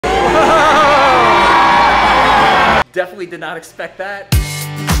Definitely did not expect that.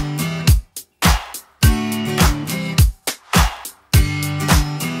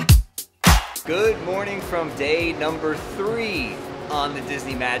 Good morning from day number 3 on the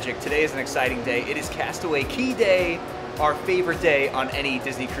Disney Magic. Today is an exciting day. It is Castaway Cay Day, our favorite day on any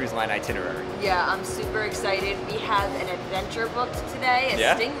Disney Cruise Line itinerary. Yeah, I'm super excited. We have an adventure booked today, a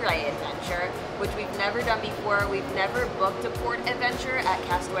Stingray adventure, which we've never done before. We've never booked a port adventure at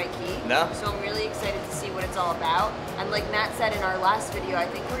Castaway Cay. No. So I'm really excited to see what it's all about. And like Matt said in our last video, I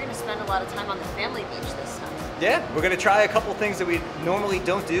think we're gonna spend a lot of time on the family beach this time. Yeah, we're gonna try a couple things that we normally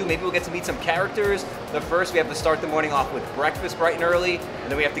don't do. Maybe we'll get to meet some characters. But first, we have to start the morning off with breakfast bright and early, and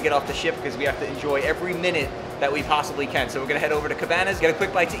then we have to get off the ship because we have to enjoy every minute that we possibly can. So we're gonna head over to Cabanas, get a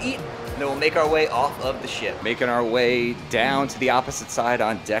quick bite to eat, and then we'll make our way off of the ship. Making our way down to the opposite side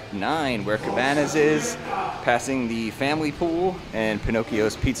on deck 9, where Cabanas is, passing the family pool and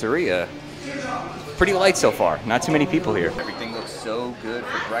Pinocchio's Pizzeria. Pretty light so far, not too many people here. Everything looks so good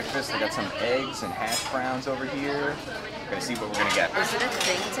for breakfast. They got some eggs and hash browns over here. We're gonna see what we're gonna get. Is it a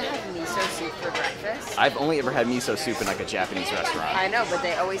thing to have miso soup for breakfast? I've only ever had miso soup in like a Japanese restaurant. I know, but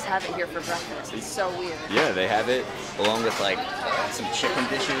they always have it here for breakfast. It's so weird. Yeah, they have it along with like some chicken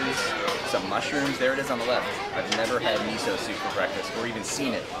dishes, some mushrooms. There it is on the left. I've never had miso soup for breakfast or even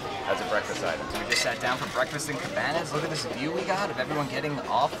seen it as a breakfast item. So we just sat down for breakfast in Cabanas. Look at this view we got of everyone getting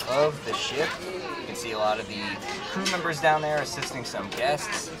off of the ship. You can see a lot of the crew members down there assisting some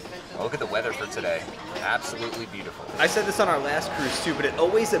guests. Oh, look at the weather for today. Absolutely beautiful. I said this on our last cruise too, but it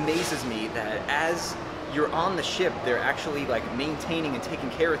always amazes me that as you're on the ship, they're actually like maintaining and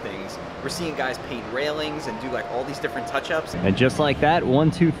taking care of things. We're seeing guys paint railings and do like all these different touch-ups. And just like that,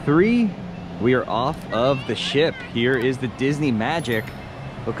 1, 2, 3, we are off of the ship. Here is the Disney Magic.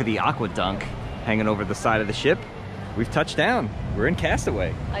 Look at the aqua dunk hanging over the side of the ship. We've touched down. We're in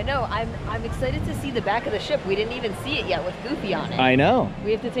Castaway. I know. I'm excited to see the back of the ship. We didn't even see it yet with Goofy on it. I know.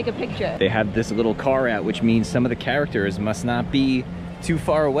 We have to take a picture. They have this little car out, which means some of the characters must not be too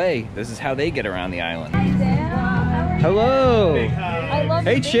far away. This is how they get around the island. Hi, Dad. Hello. I love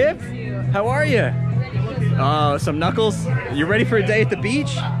Hey, Chip. How are you? Oh, some Knuckles. You ready for a day at the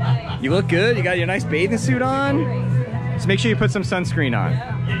beach? You look good. You got your nice bathing suit on. Just make sure you put some sunscreen on.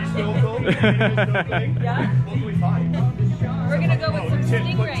 Yeah. We're gonna go with some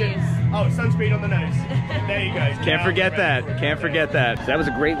Stingrays. Oh, sunscreen on the nose. There you go. Can't forget that. Can't forget that. So that was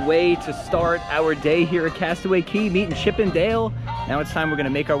a great way to start our day here at Castaway Cay, meeting Chip and Dale. Now it's time we're gonna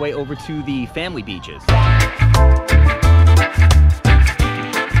make our way over to the family beaches.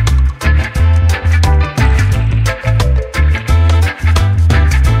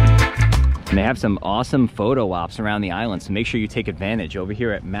 And they have some awesome photo ops around the island, so make sure you take advantage. Over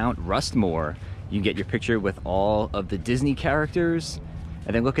here at Mount Rustmore, you can get your picture with all of the Disney characters.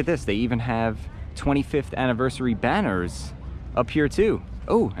 And then look at this, they even have 25th anniversary banners up here too.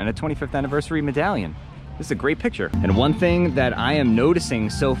 Oh, and a 25th anniversary medallion. This is a great picture. And one thing that I am noticing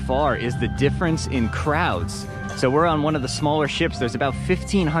so far is the difference in crowds. So we're on one of the smaller ships. There's about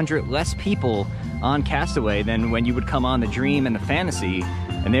 1,500 less people on Castaway than when you would come on the Dream and the Fantasy.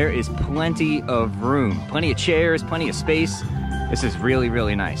 And there is plenty of room, plenty of chairs, plenty of space. This is really,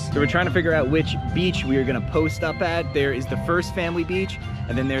 really nice. So we're trying to figure out which beach we are gonna post up at. There is the first family beach,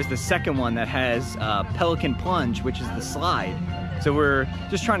 and then there's the second one that has Pelican Plunge, which is the slide. So we're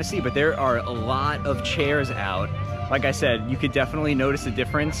just trying to see, but there are a lot of chairs out. Like I said, you could definitely notice a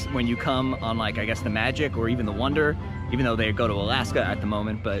difference when you come on like, I guess the Magic or even the Wonder, even though they go to Alaska at the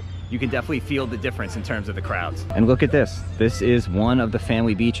moment, but you can definitely feel the difference in terms of the crowds. And look at this. This is one of the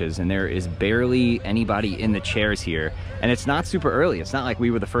family beaches, and there is barely anybody in the chairs here. And it's not super early. It's not like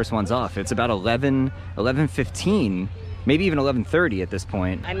we were the first ones off. It's about 11:15, maybe even 11:30 at this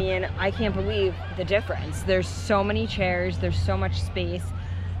point. I mean, I can't believe the difference. There's so many chairs, there's so much space.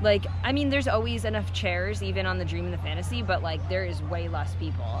 Like, I mean, there's always enough chairs, even on the Dream and the Fantasy, but like, there is way less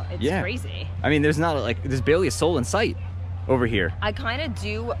people. It's crazy. I mean, there's barely a soul in sight over here. I kind of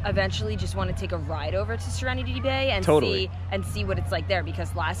do eventually just want to take a ride over to Serenity Bay and see what it's like there,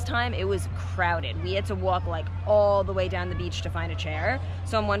 because last time it was crowded. We had to walk like all the way down the beach to find a chair.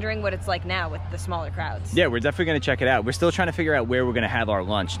 So I'm wondering what it's like now with the smaller crowds. Yeah, we're definitely going to check it out. We're still trying to figure out where we're going to have our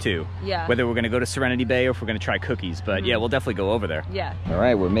lunch too. Yeah. Whether we're going to go to Serenity Bay or if we're going to try cookies, but yeah, we'll definitely go over there. Yeah. All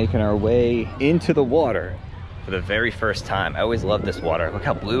right, we're making our way into the water for the very first time. I always love this water. Look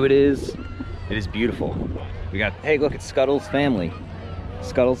how blue it is. It is beautiful. We got, hey, look, it's Scuttle's family.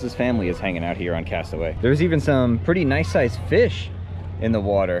 Scuttles' family is hanging out here on Castaway. There's even some pretty nice sized fish in the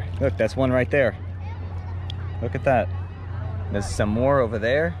water. Look, that's one right there. Look at that. There's some more over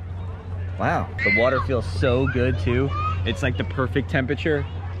there. Wow, the water feels so good too. It's like the perfect temperature.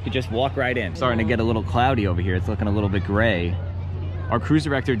 You could just walk right in. Starting to get a little cloudy over here. It's looking a little bit gray. Our cruise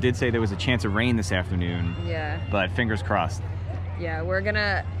director did say there was a chance of rain this afternoon. Yeah. But fingers crossed. Yeah, we're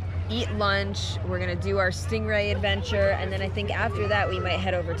gonna eat lunch. We're gonna do our Stingray adventure. And then I think after that, we might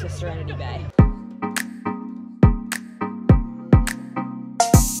head over to Serenity Bay.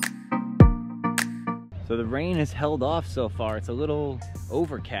 So the rain has held off so far. It's a little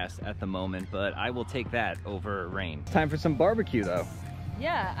overcast at the moment, but I will take that over rain. Time for some barbecue though.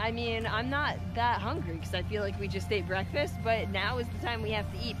 Yeah, I mean, I'm not that hungry because I feel like we just ate breakfast, but now is the time we have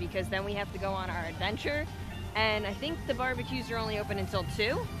to eat because then we have to go on our adventure. And I think the barbecues are only open until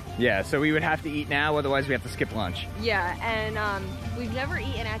 2. Yeah, so we would have to eat now, otherwise we have to skip lunch. Yeah, and we've never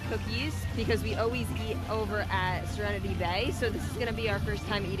eaten at Cookies because we always eat over at Serenity Bay, so this is gonna be our first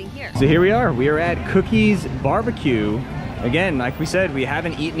time eating here. So here we are at Cookies Barbecue. Again, like we said, we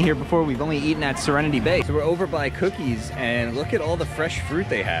haven't eaten here before. We've only eaten at Serenity Bay. So we're over by Cookies and look at all the fresh fruit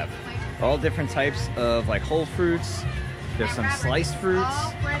they have. All different types of like whole fruits. There's some sliced fruits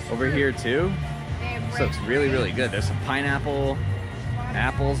over here too. This looks really, really good. There's some pineapple,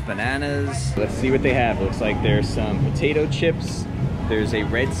 apples, bananas. Let's see what they have. Looks like there's some potato chips. There's a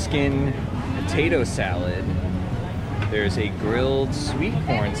red skin potato salad. There's a grilled sweet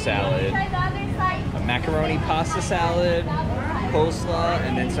corn salad, a macaroni pasta salad, coleslaw,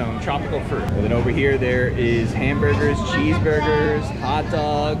 and then some tropical fruit. And then over here there is hamburgers, cheeseburgers, hot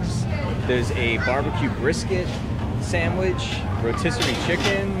dogs. There's a barbecue brisket sandwich, rotisserie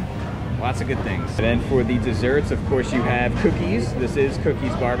chicken, lots of good things. And then for the desserts, of course, you have cookies. This is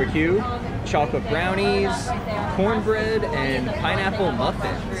Cookies Barbecue, chocolate brownies, cornbread, and pineapple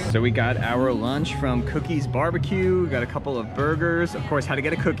muffins. So we got our lunch from Cookies Barbecue. We got a couple of burgers. Of course, how to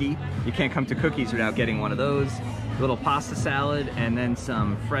get a cookie. You can't come to Cookies without getting one of those. A little pasta salad, and then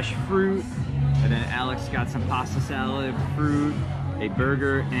some fresh fruit. And then Alex got some pasta salad, fruit, a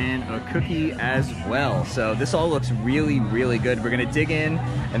burger, and a cookie as well. So this all looks really, really good. We're gonna dig in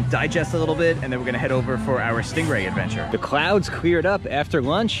and digest a little bit, and then we're gonna head over for our Stingray adventure. The clouds cleared up after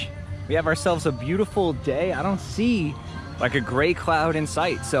lunch. We have ourselves a beautiful day. I don't see like a gray cloud in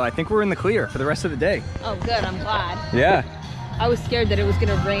sight, so I think we're in the clear for the rest of the day. Oh good, I'm glad. Yeah. I was scared that it was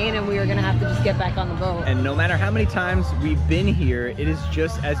gonna rain and we were gonna have to just get back on the boat. And no matter how many times we've been here, it is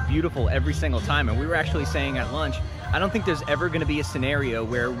just as beautiful every single time. And we were actually saying at lunch, I don't think there's ever gonna be a scenario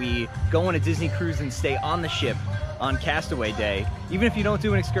where we go on a Disney cruise and stay on the ship on Castaway Day. Even if you don't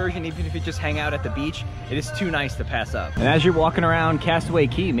do an excursion, even if you just hang out at the beach, it is too nice to pass up. And as you're walking around Castaway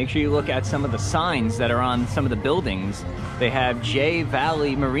Cay, make sure you look at some of the signs that are on some of the buildings. They have J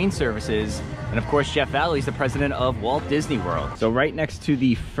Valley Marine Services, and of course Jeff Valley's the president of Walt Disney World. So right next to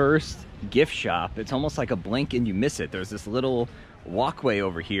the first gift shop, it's almost like a blink and you miss it. There's this little walkway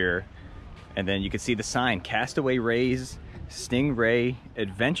over here, and then you can see the sign, Castaway Ray's Stingray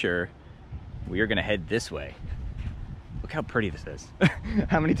Adventure. We are gonna head this way. Look how pretty this is.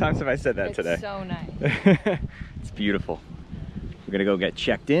 How many times have I said that today? It's so nice. It's beautiful. We're gonna go get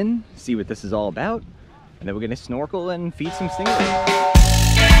checked in, see what this is all about, and then we're gonna snorkel and feed some stingrays.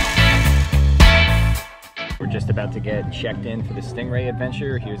 We're just about to get checked in for the Stingray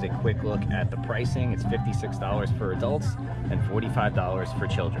adventure. Here's a quick look at the pricing. It's $56 for adults and $45 for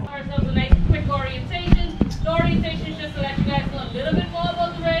children. Ourselves a nice quick orientation. The orientation is just to let you guys know a little bit more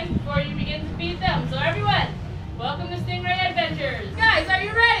about the race before you begin to feed them. So everyone, welcome to Stingray Adventures. Guys, are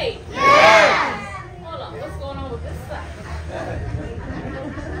you ready? Yes! Hold on, what's going on with this side?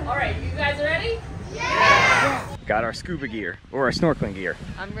 All right, you guys are ready? Yeah! Got our scuba gear, or our snorkeling gear.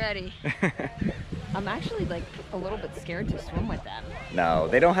 I'm ready. I'm actually like a little bit scared to swim with them. No,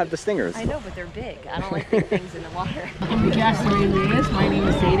 they don't have the stingers. I know, but they're big. I don't like big things in the water. I'm the Castaway Cay. My name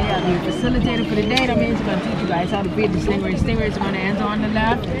is Sadie. I'll be your facilitator for the day. That means I'm going to teach you guys how to feed the stingray. Stingray is going to enter on the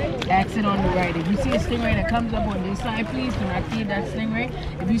left, exit on the right. If you see a stingray that comes up on this side, please do not feed that stingray.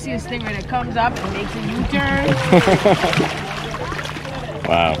 If you see a stingray that comes up and makes a U-turn.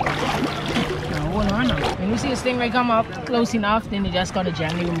 Wow. Hold on now. When you see a stingray come up close enough, then you just gotta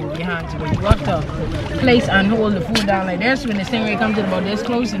gently remove your hands. When you have to place and hold the food down like this, when the stingray comes in about this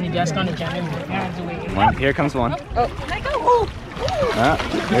close, then you just gonna gently move your hands away. One, here comes one. Oh, let go.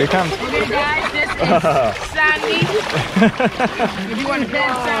 Here he comes. Okay, guys, this is Sandy. If you want to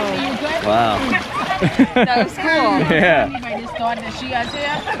pet Sandy, you could. Wow. That was cool. Yeah. By this thought that she has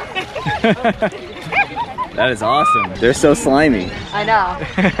here. That is awesome. They're so slimy. I know.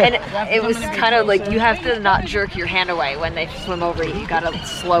 And it was kind of like you have to not jerk your hand away when they swim over you. You gotta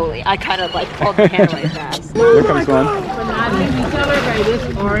slowly. I kind of like pulled my hand away fast. Here comes one. I think we tell her by this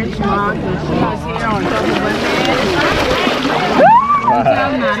orange mark that she has here on top of her head.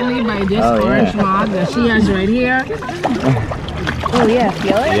 Tell Natalie by this orange mark that she has right here. Oh yeah,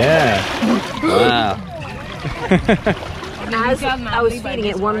 feel it? Yeah. Wow. As I was feeding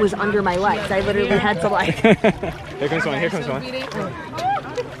it, one was under my legs. I literally had to like... Here comes one, here comes one. Do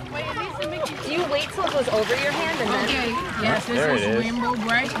you wait till it goes over your hand and then... Okay, yes, this is Rainbow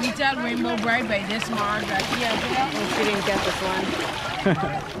Bright. Retail Rainbow Bright by this mark that she has here. Oh, she didn't get this one.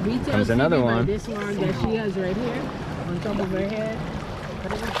 Retail Comes another CB one. by this mark that she has right here on top of her head.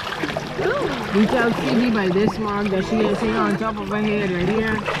 Retail CB by this mark that she has here on top of her head right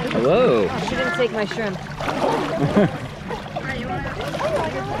here. Hello. Oh, she didn't take my shrimp.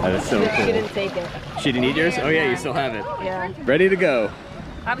 That is so cool. She didn't take it. She didn't eat yours? Oh yeah, you still have it. Yeah. Ready to go.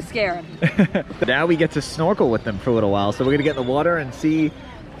 I was scared. Now we get to snorkel with them for a little while, so we're gonna get in the water and see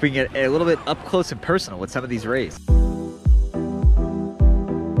if we can get a little bit up close and personal with some of these rays.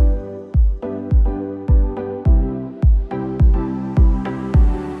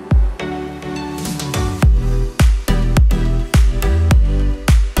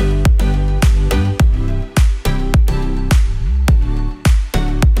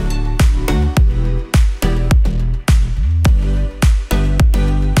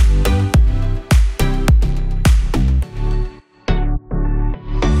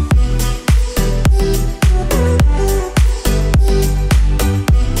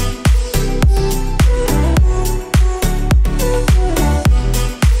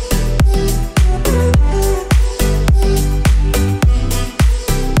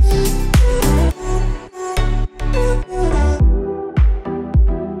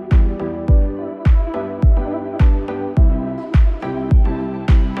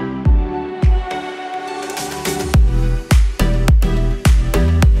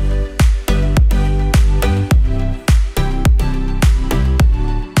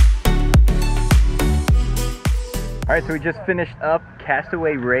 All right, so we just finished up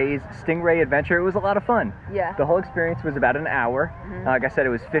Castaway Ray's Stingray adventure. It was a lot of fun. Yeah. The whole experience was about an hour. Like I said, it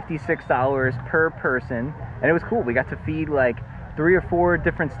was $56 per person, and it was cool. We got to feed like 3 or 4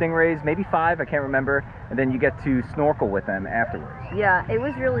 different stingrays, maybe 5, I can't remember, and then you get to snorkel with them afterwards. Yeah, it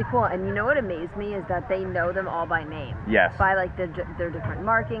was really cool. And you know what amazed me is that they know them all by name. Yes. By like their different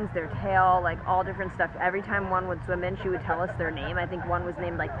markings, their tail, like all different stuff. Every time one would swim in, she would tell us their name. I think one was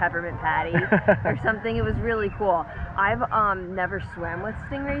named like Peppermint Patty or something. It was really cool. I've never swam with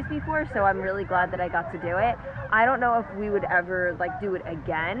stingrays before, so I'm really glad that I got to do it. I don't know if we would ever like do it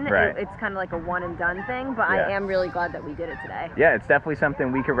again. Right. It's kind of like a one and done thing, but Yeah. I am really glad that we did it today. Yeah, it's definitely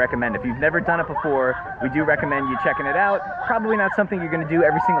something we could recommend. If you've never done it before, we do recommend you checking it out. Probably not something you're going to do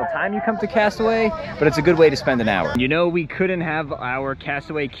every single time you come to Castaway, but it's a good way to spend an hour. You know, we couldn't have our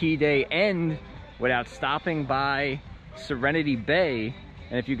Castaway Cay day end without stopping by Serenity Bay.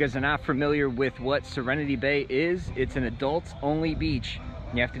 And if you guys are not familiar with what Serenity Bay is, it's an adults-only beach.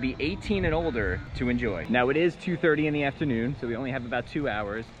 You have to be 18 and older to enjoy. Now it is 2:30 in the afternoon, so we only have about 2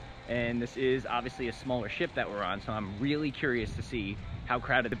 hours. And this is obviously a smaller ship that we're on, so I'm really curious to see how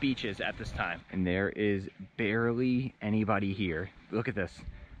crowded the beach is at this time. And there is barely anybody here. Look at this.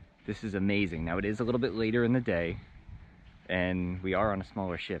 This is amazing. Now it is a little bit later in the day, and we are on a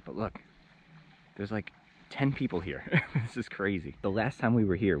smaller ship, but look, there's like 10 people here. This is crazy. The last time we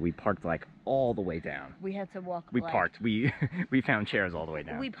were here, we parked like all the way down. We had to walk. We parked. We found chairs all the way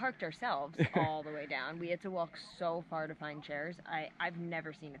down. We parked ourselves all the way down. We had to walk so far to find chairs. I've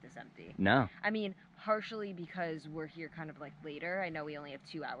never seen it this empty. No. I mean, partially because we're here kind of like later. I know we only have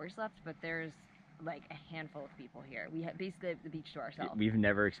 2 hours left, but there's like a handful of people here. We have basically the beach to ourselves. We've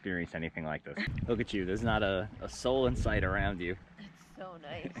never experienced anything like this. Look at you. There's not a soul in sight around you. It's so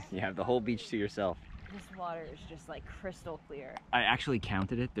nice. You have the whole beach to yourself. This water is just like crystal clear. I actually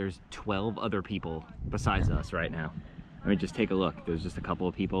counted it. There's 12 other people besides us right now. I mean, just take a look. There's just a couple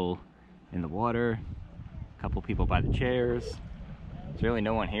of people in the water, a couple of people by the chairs. There's really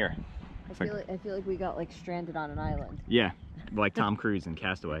no one here. I feel like we got like stranded on an island. Yeah, like Tom Cruise in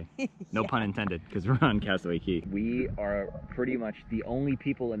Castaway. No pun intended, because we're on Castaway Cay. We are pretty much the only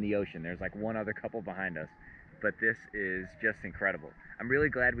people in the ocean. There's like one other couple behind us, but this is just incredible. I'm really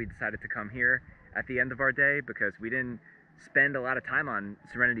glad we decided to come here at the end of our day, because we didn't spend a lot of time on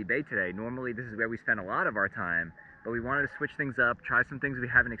Serenity Bay today. Normally this is where we spend a lot of our time, but we wanted to switch things up, try some things we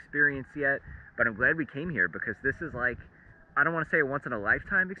haven't experienced yet. But I'm glad we came here, because this is like, I don't want to say a once in a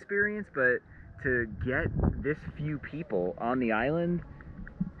lifetime experience, but to get this few people on the island,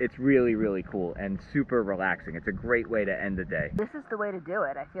 it's really, really cool and super relaxing. It's a great way to end the day. This is the way to do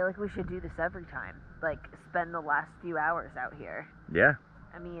it. I feel like we should do this every time. Like spend the last few hours out here. Yeah.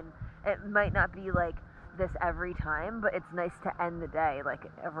 I mean, it might not be like this every time, but it's nice to end the day, like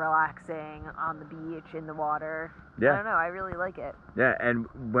relaxing on the beach, in the water. Yeah. I don't know, I really like it. Yeah, and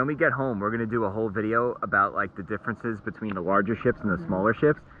when we get home, we're going to do a whole video about like the differences between the larger ships and the smaller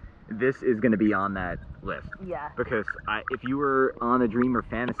ships. This is going to be on that list. Yeah. Because if you were on a Dream or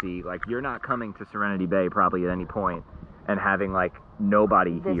Fantasy, like you're not coming to Serenity Bay probably at any point and having like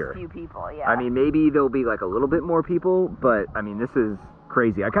nobody here. Few people, yeah. I mean, maybe there'll be like a little bit more people, but I mean, this is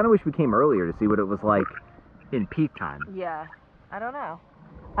crazy. I kind of wish we came earlier to see what it was like in peak time. Yeah, I don't know.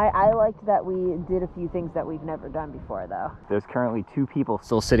 I liked that we did a few things that we've never done before, though. There's currently 2 people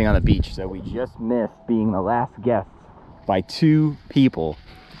still sitting on the beach, so we just missed being the last guests by 2 people.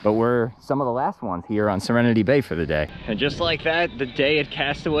 But we're some of the last ones here on Serenity Bay for the day. And just like that, the day at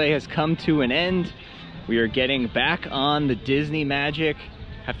Castaway has come to an end. We are getting back on the Disney magic.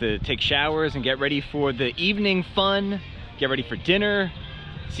 Have to take showers and get ready for the evening fun. Get ready for dinner.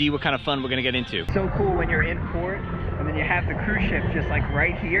 See what kind of fun we're gonna get into. So cool when you're in port and then you have the cruise ship just like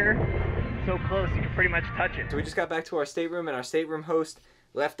right here. So close, you can pretty much touch it. So we just got back to our stateroom and our stateroom host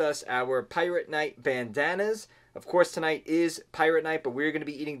left us our Pirate Night bandanas. Of course, tonight is Pirate Night, but we're going to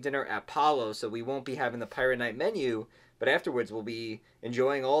be eating dinner at Palo, so we won't be having the Pirate Night menu, but afterwards we'll be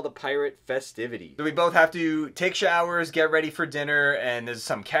enjoying all the pirate festivities. So we both have to take showers, get ready for dinner, and there's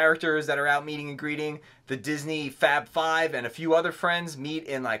some characters that are out meeting and greeting. The Disney Fab Five and a few other friends meet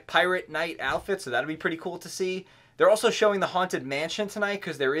in like Pirate Night outfits, so that'll be pretty cool to see. They're also showing the Haunted Mansion tonight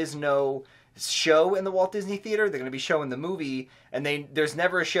because there is no show in the Walt Disney Theater. They're going to be showing the movie, and there's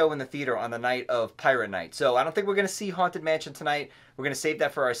never a show in the theater on the night of Pirate Night. So I don't think we're going to see Haunted Mansion tonight. We're going to save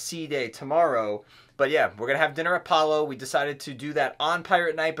that for our sea day tomorrow. But yeah, we're going to have dinner at Palo. We decided to do that on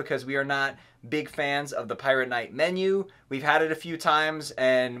Pirate Night because we are not big fans of the Pirate Night menu. We've had it a few times,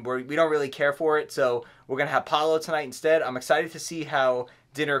 and we don't really care for it. So we're going to have Palo tonight instead. I'm excited to see how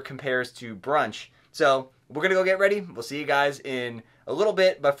dinner compares to brunch. So we're going to go get ready. We'll see you guys in a little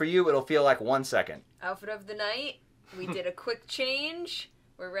bit, but for you, it'll feel like 1 second. Outfit of the night. We did a quick change.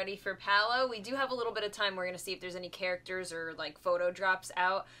 We're ready for Palo. We do have a little bit of time. We're going to see if there's any characters or like photo drops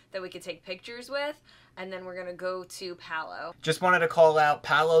out that we could take pictures with. And then we're going to go to Palo. Just wanted to call out,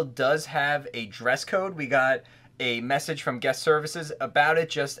 Palo does have a dress code. We got a message from guest services about it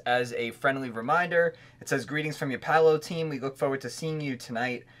just as a friendly reminder. It says, "Greetings from your Palo team. We look forward to seeing you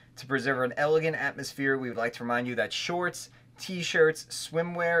tonight. To preserve an elegant atmosphere, we would like to remind you that shorts, t-shirts,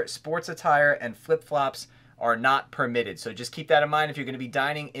 swimwear, sports attire, and flip-flops are not permitted." So just keep that in mind if you're going to be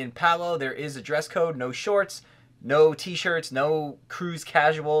dining in Palo. There is a dress code, no shorts, no t-shirts, no cruise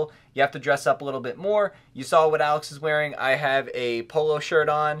casual. You have to dress up a little bit more. You saw what Alex is wearing. I have a polo shirt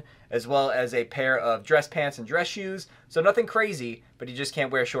on, as well as a pair of dress pants and dress shoes. So nothing crazy, but you just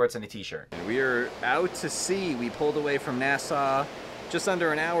can't wear shorts and a t-shirt. We are out to sea. We pulled away from Nassau just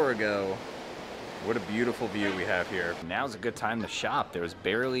under an hour ago. What a beautiful view we have here. Now's a good time to shop. There was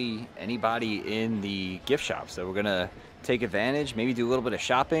barely anybody in the gift shop, so we're gonna take advantage, maybe do a little bit of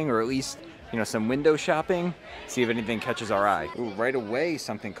shopping, or at least, you know, some window shopping, see if anything catches our eye. Ooh, right away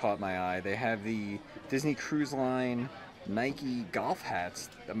something caught my eye. They have the Disney Cruise Line Nike golf hats.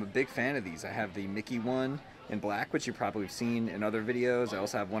 I'm a big fan of these. I have the Mickey one in black, which you probably have seen in other videos. I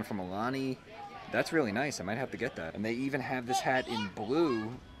also have one from Alani. That's really nice. I might have to get that. And they even have this hat in blue.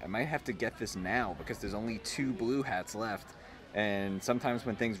 I might have to get this now because there's only 2 blue hats left. And sometimes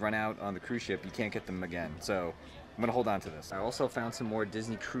when things run out on the cruise ship, you can't get them again. So I'm gonna hold on to this. I also found some more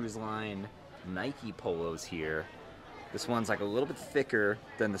Disney Cruise Line Nike polos here. This one's like a little bit thicker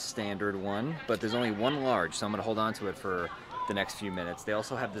than the standard one, but there's only one large, so I'm gonna hold on to it for the next few minutes. They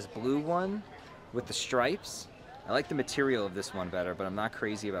also have this blue one with the stripes. I like the material of this one better, but I'm not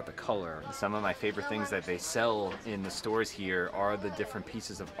crazy about the color. Some of my favorite things that they sell in the stores here are the different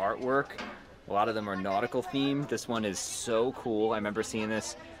pieces of artwork. A lot of them are nautical themed. This one is so cool. I remember seeing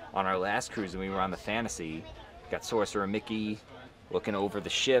this on our last cruise when we were on the Fantasy. Got Sorcerer Mickey looking over the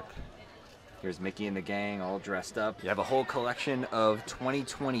ship. Here's Mickey and the gang all dressed up. You have a whole collection of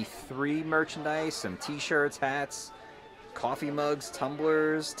 2023 merchandise, some t-shirts, hats, coffee mugs,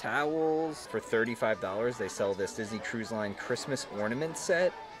 tumblers, towels. For $35, they sell this Disney Cruise Line Christmas ornament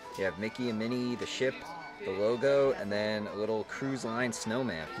set. You have Mickey and Minnie, the ship, the logo, and then a little cruise line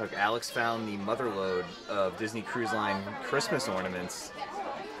snowman. Look, Alex found the mother load of Disney Cruise Line Christmas ornaments.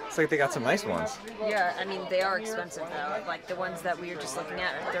 Looks like they got some nice ones. Yeah, I mean, they are expensive though. Like the ones that we were just looking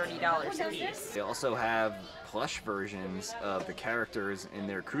at are $30 a piece. They also have plush versions of the characters in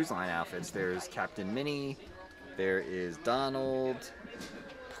their cruise line outfits. There's Captain Minnie, there is Donald,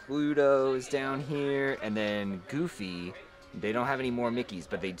 Pluto is down here, and then Goofy They don't have any more Mickeys,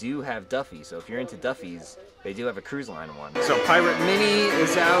 but they do have Duffy. So if you're into Duffy's, they do have a cruise line one. So Pirate Mini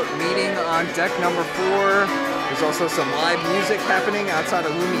is out meeting on deck number 4. There's also some live music happening outside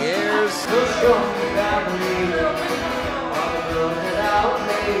of Lumiere's.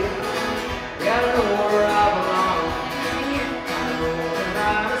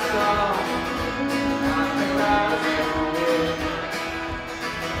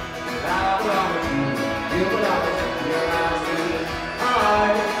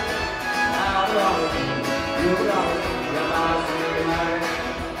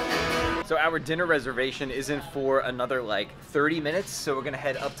 So our dinner reservation isn't for another like 30 minutes, so we're gonna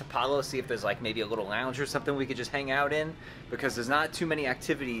head up to Palo, see if there's like maybe a little lounge or something we could just hang out in, because there's not too many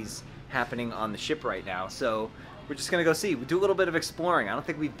activities happening on the ship right now. So we're just gonna go see. We do a little bit of exploring. I don't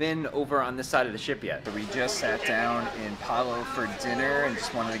think we've been over on this side of the ship yet. So we just sat down in Palo for dinner and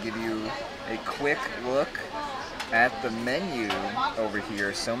just wanted to give you a quick look at the menu over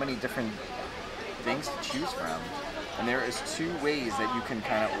here. So many different things to choose from. And there is 2 ways that you can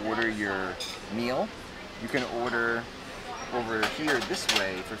kind of order your meal. You can order over here this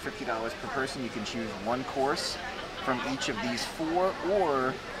way for $50 per person. You can choose 1 course from each of these 4,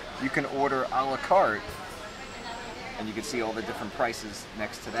 or you can order a la carte. And you can see all the different prices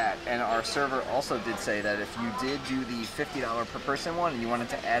next to that. And our server also did say that if you did do the $50 per person one and you wanted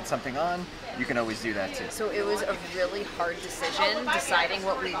to add something on, you can always do that too. So it was a really hard decision deciding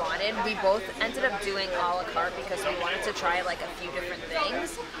what we wanted. We both ended up doing a la carte because we wanted to try like a few different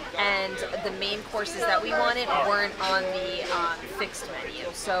things. And the main courses that we wanted weren't on the fixed menu.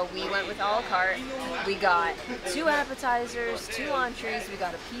 So we went with a la carte. We got 2 appetizers, 2 entrees, we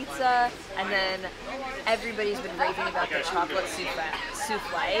got a pizza, and then everybody's been raving about the chocolate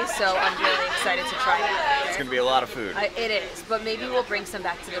souffle, so I'm really excited to try that. It's gonna be a lot of food. It is, but maybe we'll bring some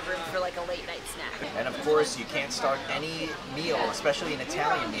back to the room for like a late night snack. And of course, you can't start any meal, especially an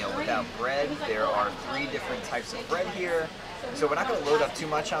Italian meal, without bread. There are 3 different types of bread here. So we're not going to load up too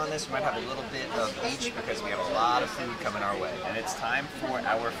much on this. We might have a little bit of each because we have a lot of food coming our way. And it's time for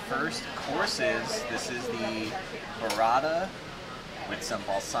our first courses. This is the burrata with some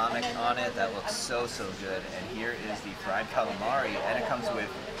balsamic on it. That looks so, so good. And here is the fried calamari, and it comes with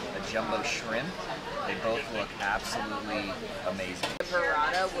a jumbo shrimp. They both look absolutely amazing. The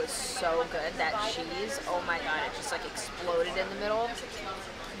burrata was so good. That cheese, oh my god, it just like exploded in the middle.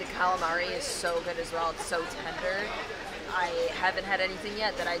 The calamari is so good as well. It's so tender. I haven't had anything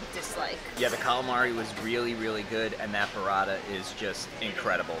yet that I dislike. Yeah, the calamari was really, really good, and that burrata is just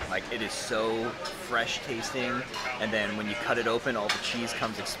incredible. Like, it is so fresh tasting, and then when you cut it open, all the cheese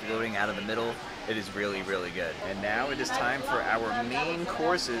comes exploding out of the middle. It is really, really good. And now it is time for our main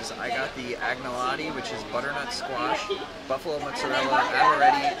courses. I got the agnolotti, which is butternut squash, buffalo mozzarella,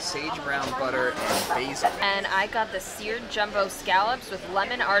 amaretti, sage brown butter, and basil. And I got the seared jumbo scallops with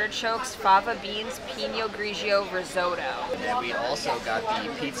lemon artichokes, fava beans, Pinot Grigio risotto. And then we also got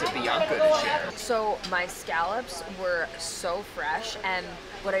the pizza bianca to share. So my scallops were so fresh, and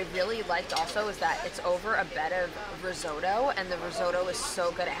what I really liked also is that it's over a bed of risotto, and the risotto is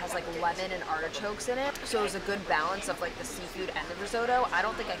so good. It has like lemon and artichokes in it, so it was a good balance of like the seafood and the risotto. I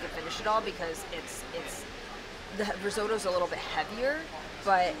don't think I could finish it all because the risotto's a little bit heavier,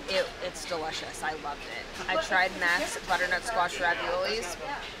 but it's delicious. I loved it. I tried Matt's butternut squash raviolis,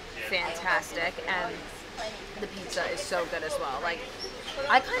 fantastic, and the pizza is so good as well. Like,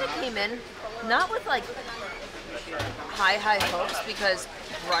 I kind of came in not with like high hopes because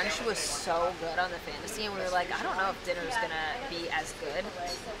brunch was so good on the Fantasy, and we were like, I don't know if dinner's gonna be as good.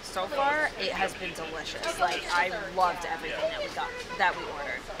 So far, it has been delicious. Like, I loved everything that we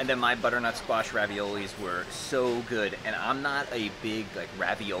ordered. And then my butternut squash raviolis were so good, and I'm not a big like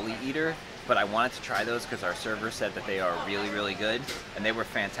ravioli eater, but I wanted to try those because our server said that they are really, really good, and they were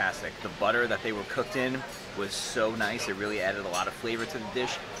fantastic. The butter that they were cooked in was so nice. It really added a lot of flavor to the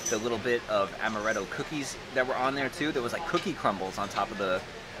dish. The little bit of amaretto cookies that were on there too. There was like cookie crumbles on top of the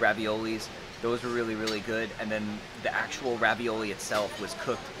raviolis. Those were really, really good. And then the actual ravioli itself was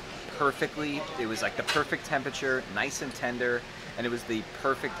cooked perfectly. It was like the perfect temperature, nice and tender, and it was the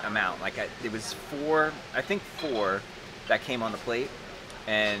perfect amount. Like it was I think four that came on the plate,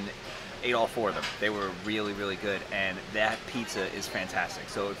 and ate all 4 of them. They were really, really good, and that pizza is fantastic.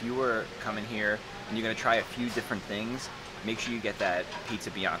 So if you were coming here and you're gonna try a few different things, make sure you get that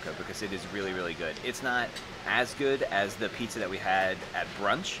pizza bianca because it is really, really good. It's not as good as the pizza that we had at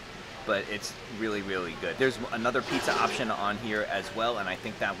brunch, but it's really, really good. There's another pizza option on here as well, and I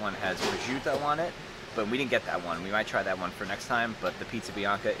think that one has prosciutto on it. but we didn't get that one. We might try that one for next time, but the pizza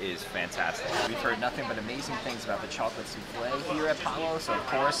Bianca is fantastic. We've heard nothing but amazing things about the chocolate souffle here at Palo, so of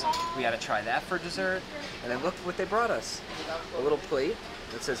course we had to try that for dessert. And then look what they brought us. A little plate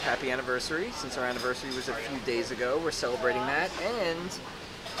that says happy anniversary. Since our anniversary was a few days ago, we're celebrating that, and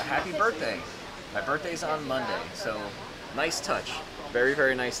a happy birthday. My birthday's on Monday, so nice touch. Very,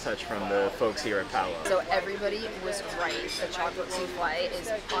 very nice touch from the folks here at Palo. So everybody was right. The chocolate souffle is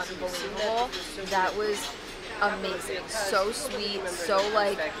unbelievable. That was amazing. So sweet, so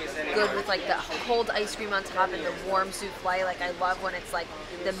like good with like the cold ice cream on top and the warm souffle. Like I love when it's like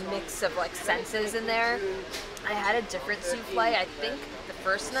the mix of like senses in there. I had a different souffle, I think, the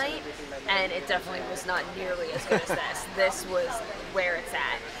first night, and it definitely was not nearly as good as this. This was where it's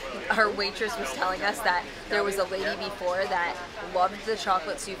at. Our waitress was telling us that there was a lady before that loved the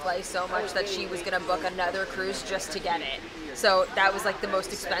chocolate souffle so much that she was going to book another cruise just to get it. So that was like the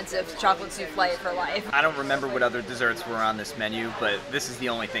most expensive chocolate souffle of her life. I don't remember what other desserts were on this menu, but this is the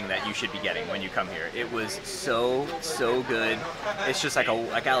only thing that you should be getting when you come here. It was so, so good. It's just like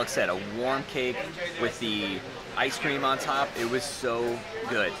Alex said, a warm cake with the ice cream on top. It was so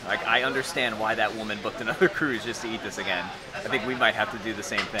good. Like, I understand why that woman booked another cruise just to eat this again. I think we might have to do the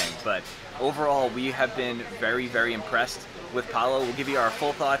same thing. But overall, we have been very, very impressed with Palo. We'll give you our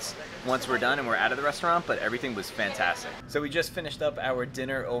full thoughts once we're done and we're out of the restaurant, but everything was fantastic. So we just finished up our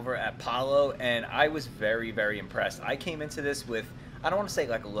dinner over at Palo, and I was very, very impressed. I came into this with, I don't want to say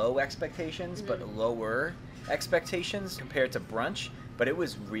like low expectations, but lower expectations compared to brunch. But it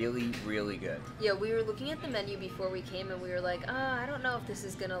was really, really good. Yeah, we were looking at the menu before we came, and we were like, I don't know if this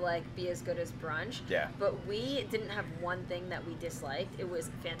is gonna like be as good as brunch. Yeah. But we didn't have one thing that we disliked. It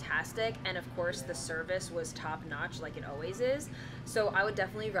was fantastic, and of course the service was top notch, like it always is. So I would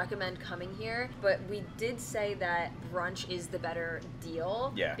definitely recommend coming here. But we did say that brunch is the better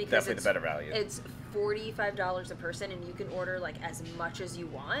deal. Yeah, because definitely the better value. It's $45 a person, and you can order like as much as you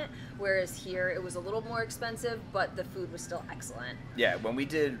want. Whereas here it was a little more expensive, but the food was still excellent. Yeah, when we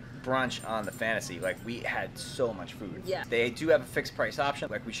did brunch on the Fantasy, like we had so much food. Yeah. They do have a fixed price option,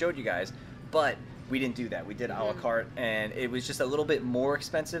 like we showed you guys, but we didn't do that. We did a la carte, and it was just a little bit more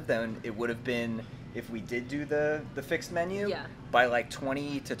expensive than it would have been if we did do the fixed menu. Yeah. By like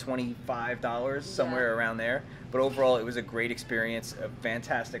 $20 to $25, somewhere around there. But overall, it was a great experience, a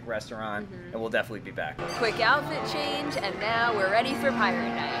fantastic restaurant, and we'll definitely be back. Quick outfit change, and now we're ready for Pirate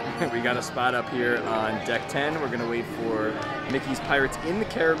Night. We got a spot up here on deck 10. We're gonna wait for Mickey's Pirates in the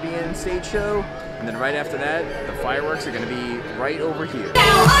Caribbean stage show, and then right after that, the fireworks are gonna be right over here.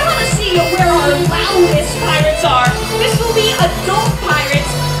 Now I want to see where our loudest pirates are. This will be adult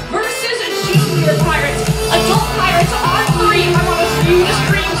pirates versus junior pirates. Adult pirates on 3. I want to see you to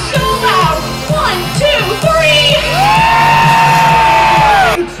scream so loud. 1, 2, 3.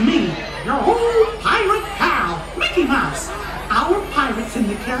 It's me, your old pirate pal, Mickey Mouse. Our Pirates in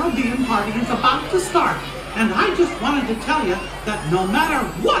the Caribbean party is about to start, and I just wanted to tell you that no matter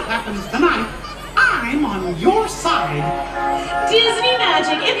what happens tonight, I'm on your side. Disney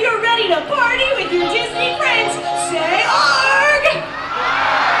Magic, if you're ready to party with your Disney friends, say ARG!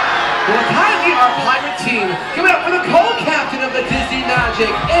 Well, kindly our pirate team, give it up for the co-captain of the Disney Magic,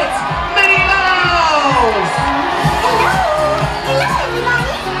 it's Minnie Mouse! Hello! Hello,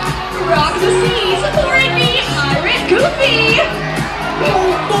 everybody! Rock the seas, pouring me Pirate Goofy!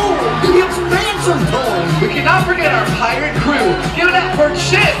 It's ransom time! We cannot forget our pirate crew, give it up for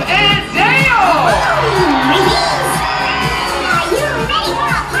Chip and Dale! Are you ready for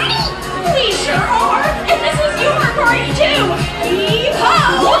a party? We sure are! And this is your party too!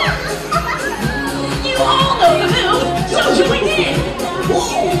 Yee-ho! You all know the move, so join in!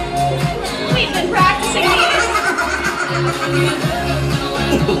 We've been practicing this!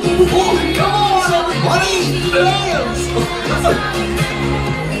 Come on, everybody! Dance!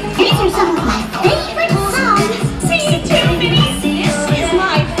 These are some of my favorite songs. See, too, Minnie, this is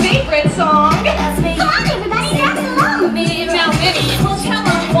my favorite song! Come on, everybody, dance along. Now, Minnie, we'll tell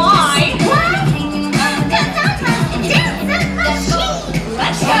her why. What? Because I'm a dancing machine.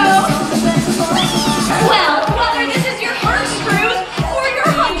 Let's go! Well, whether this is your first cruise or your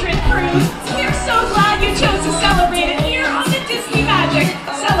 100th cruise, we're so glad you chose to celebrate it here on the Disney Magic.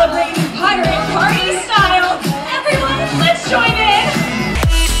 Celebrating pirate party style. Everyone, let's join in!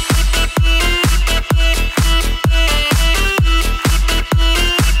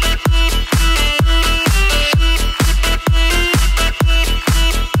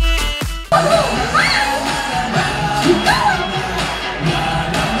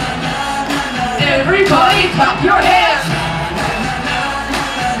 Everybody clap your hands!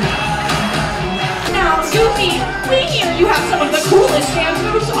 Now, Goofy, we hear you have some of the coolest dance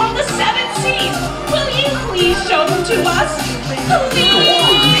moves on the 7 seas. Will please show them to us?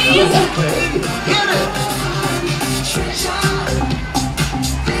 Please! Get it!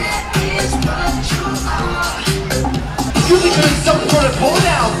 You'll be doing some sort of pull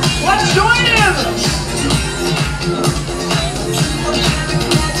down. Let's join him!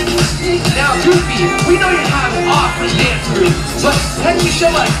 Now, Goofy, we know you have an awesome dance moves, but can you show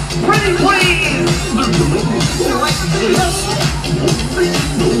us pretty please?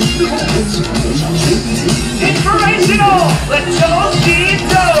 Inspirational! Let's show see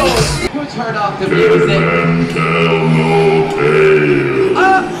toes! Who turned off the music?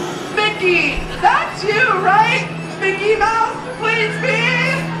 Mickey! That's you, right? Mickey Mouse, please be?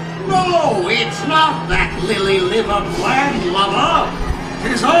 No, it's not that lily liver plan lover.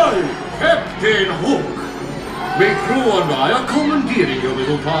 'Tis I, Captain Hook. My crew and I are commandeering your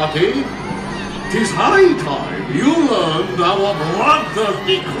little party. 'Tis high time you learned our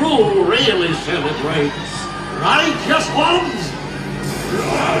bloodthirsty crew really celebrates. Right, just ones?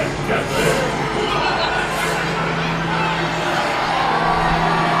 Right, Captain.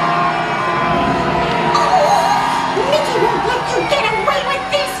 Mickey won't let you get away with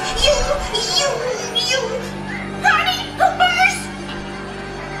this! You party hoopers!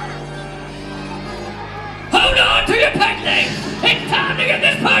 Hold on to your peg legs! It's time to get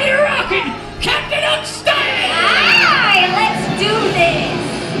this party rocking! Captain Hook style! Aye, let's do this!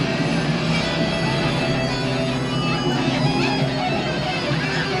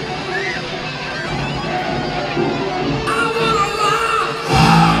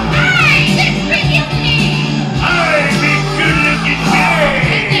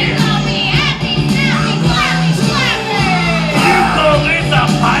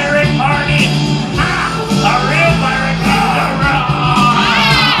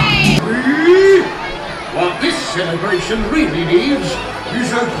 Celebration really needs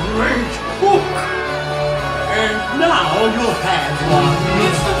is a great hook. And now your hands one.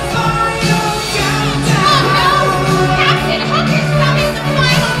 It's the final countdown! Oh no! Captain Hook is coming the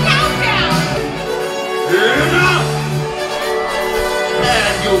final countdown! Enough!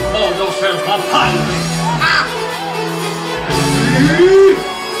 And you call yourself a pirate?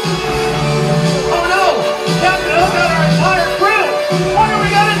 Oh no! Captain Hook got our entire crew! What are we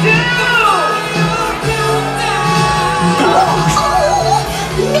gonna do?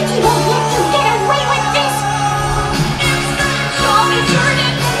 Mickey won't let you get away with this! Tom and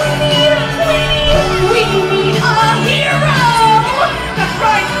Jordan, we need a hero! That's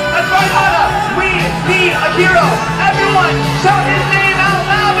right, Anna! We need a hero! Everyone, shout his name out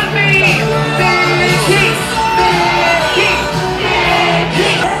loud with me! Mickey! Mickey! Mickey!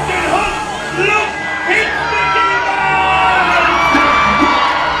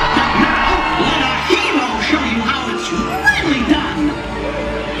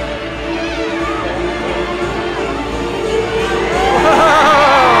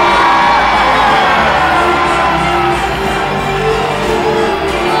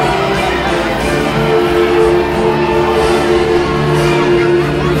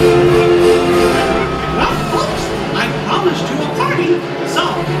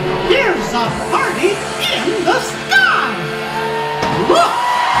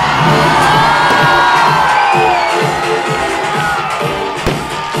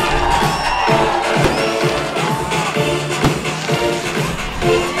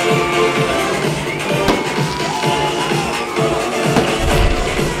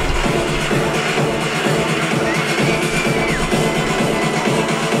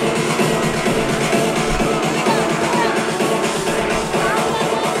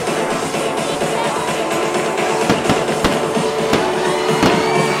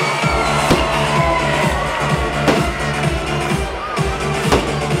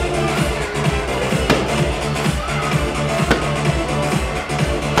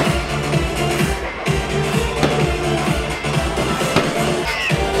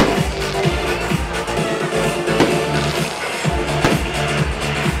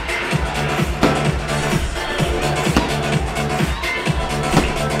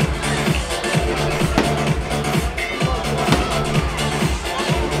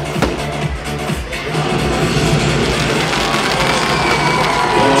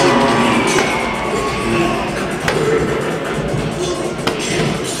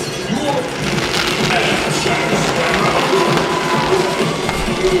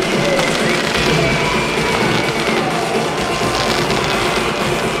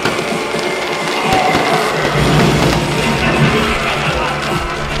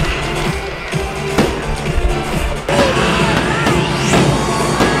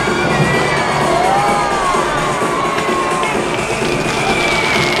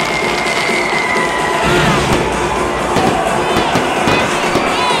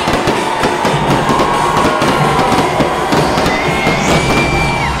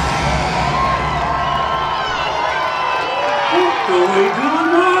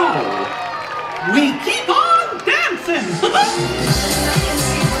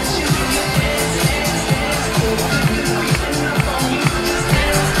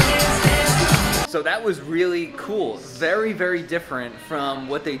 that was really cool. Very, very different from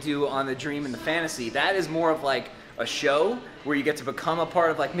what they do on the Dream and the Fantasy. That is more of like a show where you get to become a part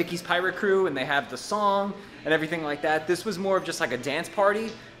of like Mickey's Pirate Crew and they have the song and everything like that. This was more of just like a dance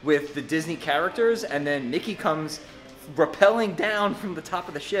party with the Disney characters, and then Mickey comes rappelling down from the top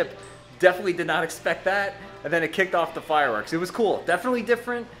of the ship. Definitely did not expect that, and then it kicked off the fireworks. It was cool. Definitely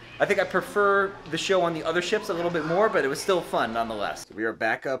different. I think I prefer the show on the other ships a little bit more, but it was still fun nonetheless. So we are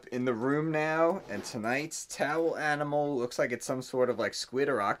back up in the room now, and tonight's towel animal looks like it's some sort of like squid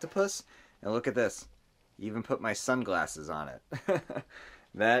or octopus. And look at this. Even put my sunglasses on it.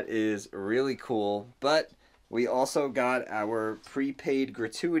 That is really cool. But we also got our prepaid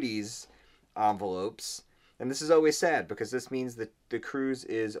gratuities envelopes. And this is always sad because this means that the cruise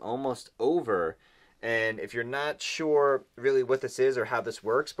is almost over. And if you're not sure really what this is or how this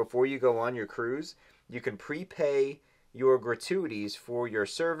works, before you go on your cruise, you can prepay your gratuities for your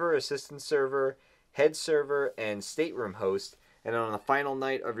server, assistant server, head server, and stateroom host. And on the final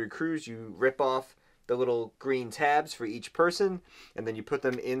night of your cruise, you rip off the little green tabs for each person, and then you put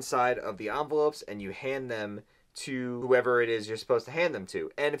them inside of the envelopes and you hand them to whoever it is you're supposed to hand them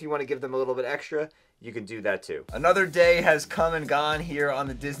to. And if you want to give them a little bit extra, you can do that too. Another day has come and gone here on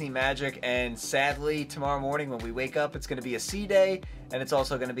the Disney Magic, and sadly tomorrow morning when we wake up, it's going to be a sea day, and it's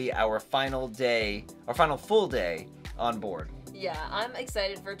also going to be our final day, our final full day on board. Yeah, I'm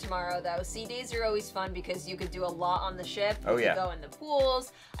excited for tomorrow though. Sea days are always fun because you could do a lot on the ship. You can go in the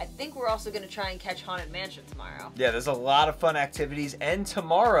pools. I think we're also going to try and catch Haunted Mansion tomorrow. Yeah, there's a lot of fun activities. And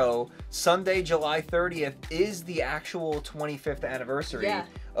tomorrow, Sunday, July 30th, is the actual 25th anniversary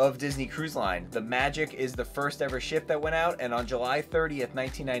of Disney Cruise Line. The Magic is the first ever ship that went out, and on July 30th,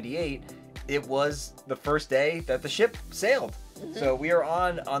 1998, it was the first day that the ship sailed. So we are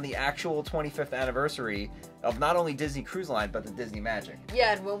on the actual 25th anniversary of not only Disney Cruise Line, but the Disney Magic.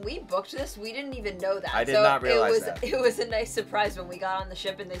 Yeah, and when we booked this, we didn't even know that. I did not realize that. It was a nice surprise when we got on the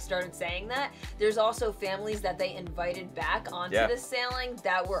ship and they started saying that. There's also families that they invited back onto this sailing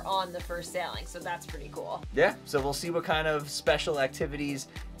that were on the first sailing, so that's pretty cool. Yeah, so we'll see what kind of special activities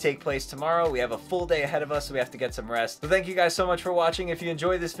take place tomorrow. We have a full day ahead of us, so we have to get some rest. So thank you guys so much for watching. If you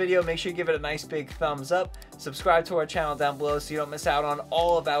enjoyed this video, make sure you give it a nice big thumbs up. Subscribe to our channel down below so you don't miss out on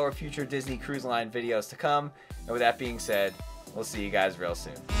all of our future Disney Cruise Line videos to come. And with that being said, we'll see you guys real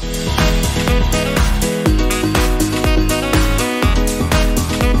soon.